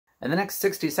In the next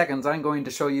 60 seconds, I'm going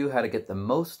to show you how to get the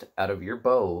most out of your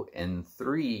bow in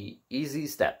 3 easy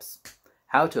steps.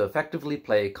 How to effectively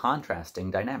play contrasting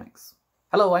dynamics.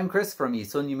 Hello, I'm Chris from I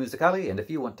Sogni Musicali, and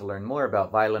if you want to learn more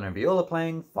about violin or viola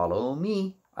playing, follow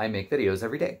me. I make videos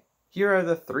every day. Here are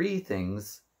the 3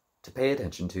 things to pay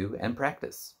attention to and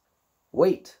practice.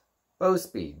 Weight, bow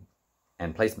speed,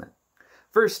 and placement.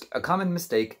 First, a common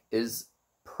mistake is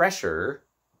pressure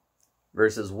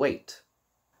versus weight.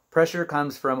 Pressure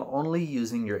comes from only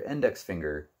using your index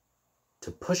finger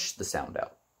to push the sound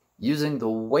out. Using the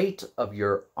weight of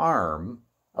your arm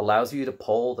allows you to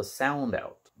pull the sound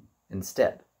out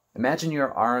instead. Imagine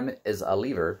your arm is a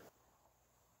lever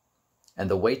and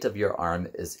the weight of your arm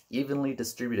is evenly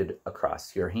distributed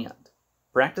across your hand.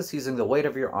 Practice using the weight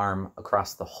of your arm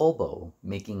across the whole bow,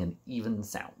 making an even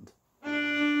sound.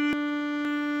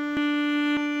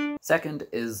 Second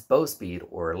is bow speed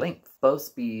or length. Bow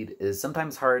speed is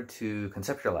sometimes hard to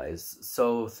conceptualize,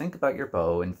 so think about your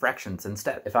bow in fractions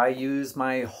instead. If I use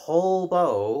my whole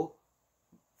bow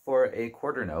for a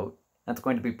quarter note, that's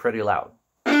going to be pretty loud.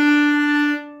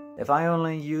 If I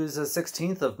only use a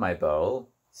 1/16 of my bow,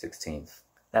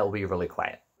 that will be really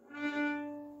quiet.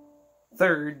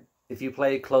 Third, if you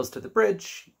play close to the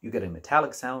bridge, you get a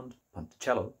metallic sound,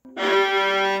 ponticello.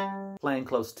 Playing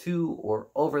close to or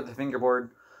over the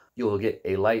fingerboard, you will get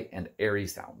a light and airy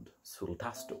sound, sul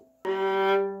tasto.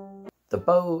 The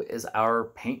bow is our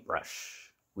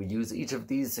paintbrush. We use each of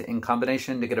these in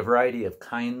combination to get a variety of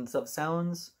kinds of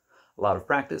sounds. A lot of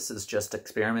practice is just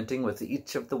experimenting with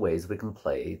each of the ways we can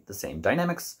play the same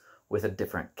dynamics with a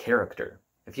different character.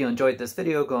 If you enjoyed this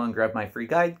video, go and grab my free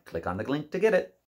guide, click on the link to get it.